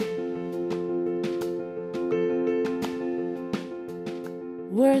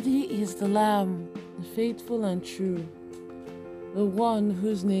Worthy is the Lamb, faithful and true, the one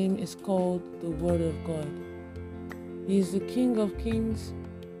whose name is called the Word of God. He is the King of kings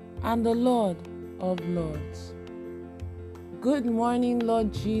and the Lord of lords. Good morning,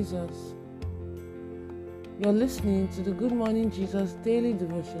 Lord Jesus. You're listening to the Good Morning Jesus Daily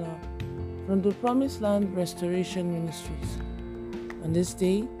Devotional from the Promised Land Restoration Ministries. On this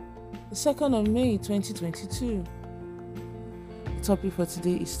day, the 2nd of May 2022, the topic for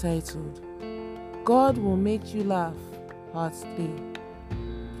today is titled, God Will Make You Laugh, Part 3.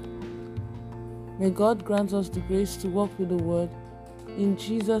 May God grant us the grace to walk with the Word. In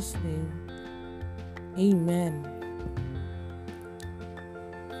Jesus' name, Amen.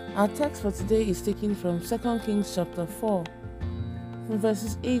 Our text for today is taken from 2 Kings chapter 4, from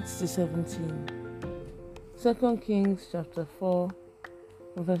verses 8 to 17. 2 Kings chapter 4,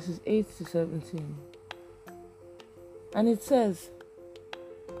 from verses 8 to 17. And it says,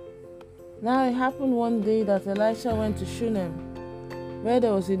 Now it happened one day that Elisha went to Shunem, where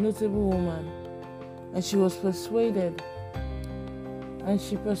there was a notable woman, and she persuaded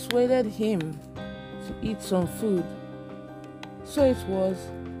him to eat some food. So it was,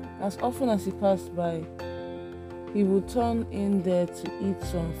 as often as he passed by, he would turn in there to eat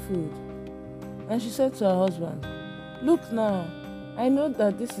some food. And she said to her husband, Look now, I know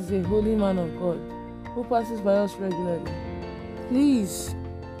that this is a holy man of God who passes by us regularly. Please,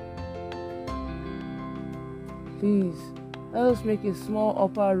 let us make a small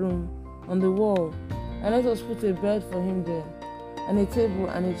upper room on the wall, and let us put a bed for him there, and a table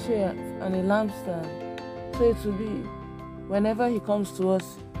and a chair and a lampstand. So it will be, whenever he comes to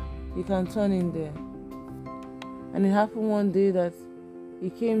us, he can turn in there. And it happened one day that he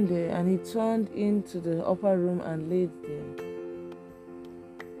came there, and he turned into the upper room and laid there.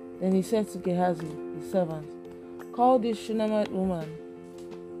 Then he said to Gehazi, his servant, Call this Shunammite woman.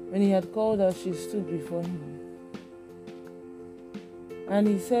 When he had called her, she stood before him. And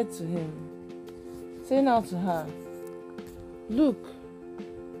he said to him, Say now to her, Look,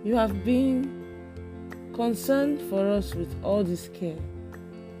 you have been concerned for us with all this care.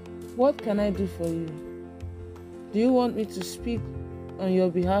 What can I do for you? Do you want me to speak on your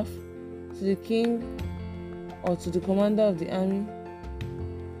behalf to the king or to the commander of the army?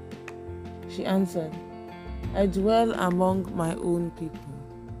 She answered, I dwell among my own people.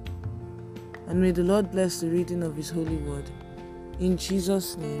 And may the Lord bless the reading of his holy word. In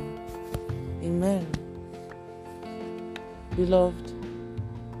Jesus' name, Amen. Beloved,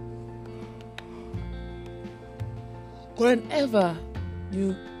 whenever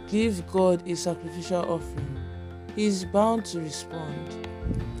you give God a sacrificial offering, he is bound to respond.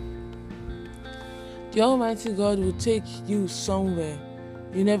 The Almighty God will take you somewhere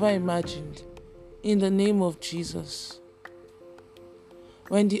you never imagined, in the name of Jesus.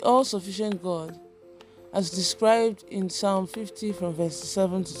 When the all-sufficient God, as described in Psalm 50 from verses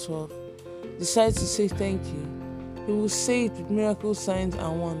 7 to 12, decides to say thank you, he will say it with miracles, signs,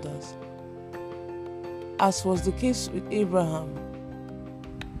 and wonders. As was the case with Abraham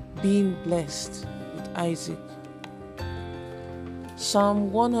being blessed with Isaac.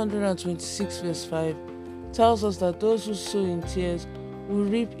 Psalm 126 verse 5 tells us that those who sow in tears will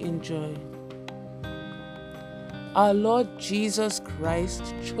reap in joy. Our Lord Jesus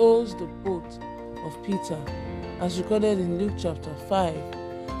Christ chose the boat of Peter, as recorded in Luke chapter 5,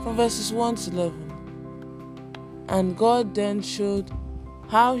 from verses 1 to 11. And God then showed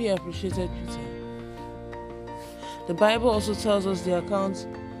how he appreciated Peter. The Bible also tells us the account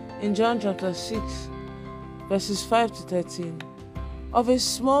in John chapter 6, verses 5 to 13, of a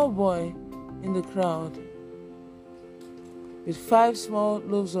small boy in the crowd with 5 small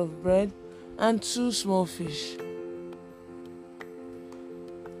loaves of bread and 2 small fish.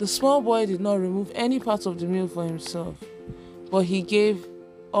 The small boy did not remove any part of the meal for himself, but he gave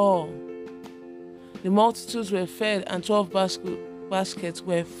all. The multitudes were fed, and 12 baskets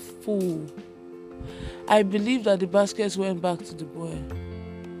were full. I believe that the baskets went back to the boy.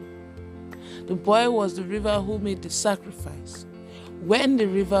 The boy was the river who made the sacrifice. When the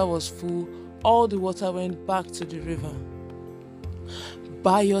river was full, all the water went back to the river.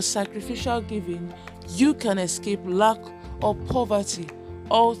 By your sacrificial giving, you can escape lack or poverty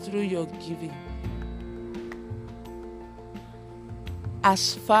all through your giving.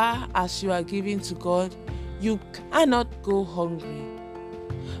 As far as you are giving to God, you cannot go hungry.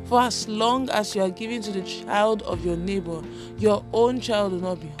 For as long as you are giving to the child of your neighbor, your own child will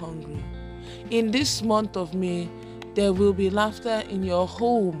not be hungry. In this month of May, there will be laughter in your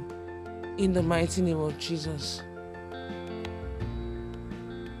home, in the mighty name of Jesus.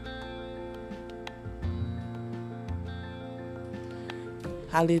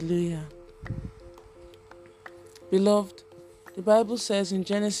 Hallelujah. Beloved, the Bible says in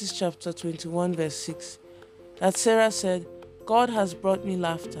Genesis chapter 21 verse 6 that Sarah said, "God has brought me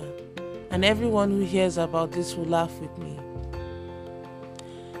laughter, and everyone who hears about this will laugh with me."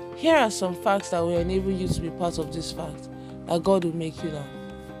 Here are some facts that will enable you to be part of this fact, that God will make you laugh.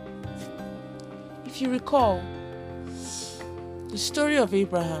 If you recall, the story of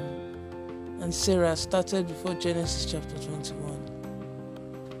Abraham and Sarah started before Genesis chapter 21.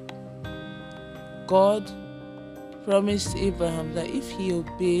 God promised Abraham that if he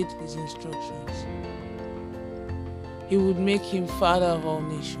obeyed his instructions, he would make him father of all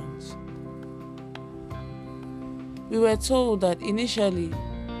nations. We were told that initially,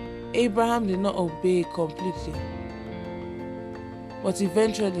 Abraham did not obey completely, but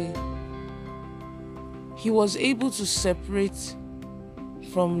eventually, he was able to separate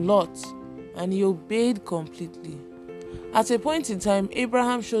from Lot, and he obeyed completely. At a point in time,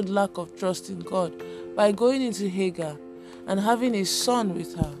 Abraham showed lack of trust in God by going into Hagar and having a son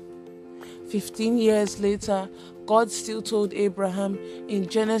with her. 15 years later, God still told Abraham in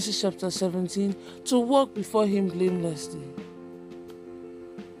Genesis chapter 17 to walk before him blamelessly.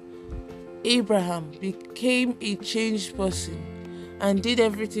 Abraham became a changed person and did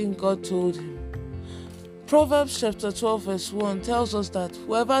everything God told him. Proverbs chapter 12 verse 1 tells us that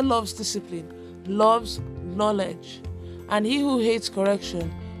whoever loves discipline loves knowledge, and he who hates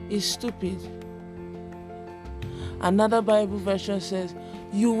correction is stupid. Another Bible version says,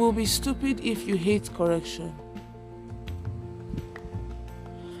 "You will be stupid if you hate correction."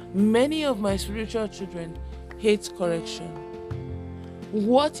 Many of my spiritual children hate correction.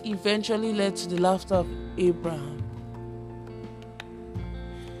 What eventually led to the laughter of Abraham?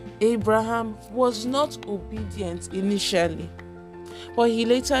 Abraham was not obedient initially, but he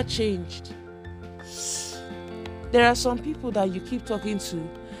later changed. There are some people that you keep talking to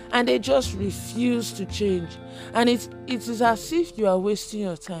and they just refuse to change, and it is as if you are wasting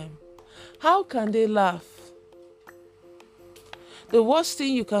your time. How can they laugh? The worst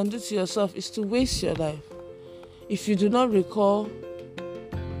thing you can do to yourself is to waste your life. If you do not recall,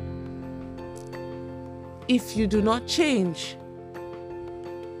 if you do not change,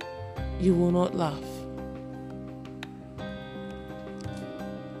 you will not laugh.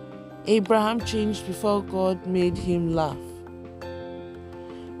 Abraham changed before God made him laugh.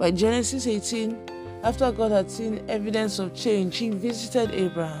 By Genesis 18, after God had seen evidence of change, he visited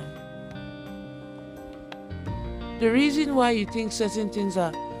Abraham. The reason why you think certain things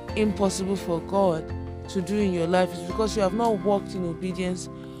are impossible for God to do in your life is because you have not walked in obedience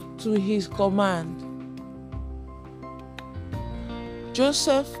to his command.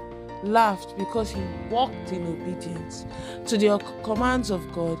 Joseph laughed because he walked in obedience to the commands of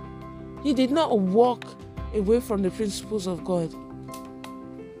God. He did not walk away from the principles of God.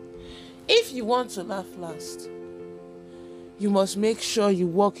 If you want to laugh last, you must make sure you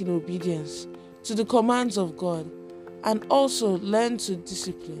walk in obedience to the commands of God and also learn to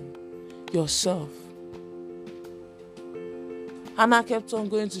discipline yourself. Hannah kept on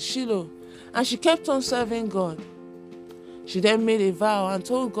going to Shiloh and she kept on serving God. She then made a vow and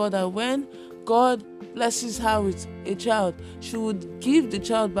told God that when God blesses her with a child, she would give the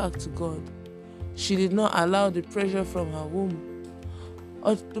child back to God. She did not allow the pressure from her womb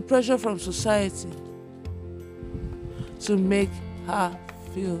or the pressure from society to make her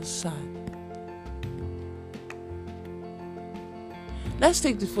feel sad. Let's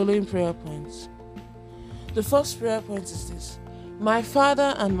take the following prayer points. The first prayer point is this: my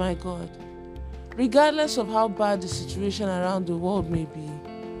Father and my God, regardless of how bad the situation around the world may be,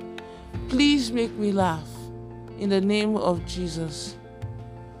 please make me laugh in the name of Jesus.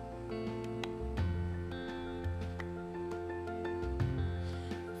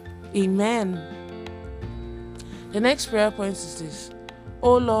 Amen. The next prayer point is this: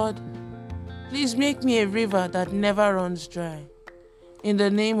 oh Lord, please make me a river that never runs dry. In the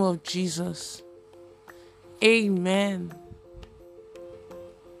name of Jesus. Amen.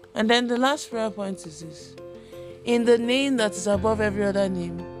 And then the last prayer point is this: in the name that is above every other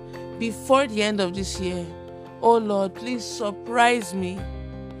name, before the end of this year, oh Lord, please surprise me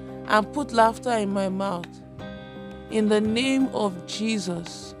and put laughter in my mouth. In the name of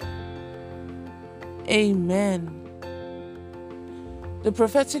Jesus. Amen. The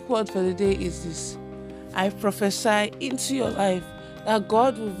prophetic word for the day is this: I prophesy into your life that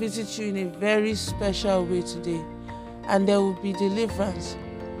God will visit you in a very special way today, and there will be deliverance,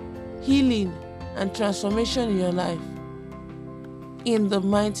 healing, and transformation in your life. In the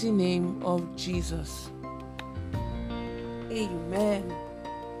mighty name of Jesus. Amen.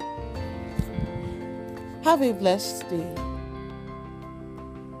 Have a blessed day.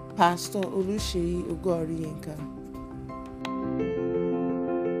 Pastor Oluseyi Ogoriyenka.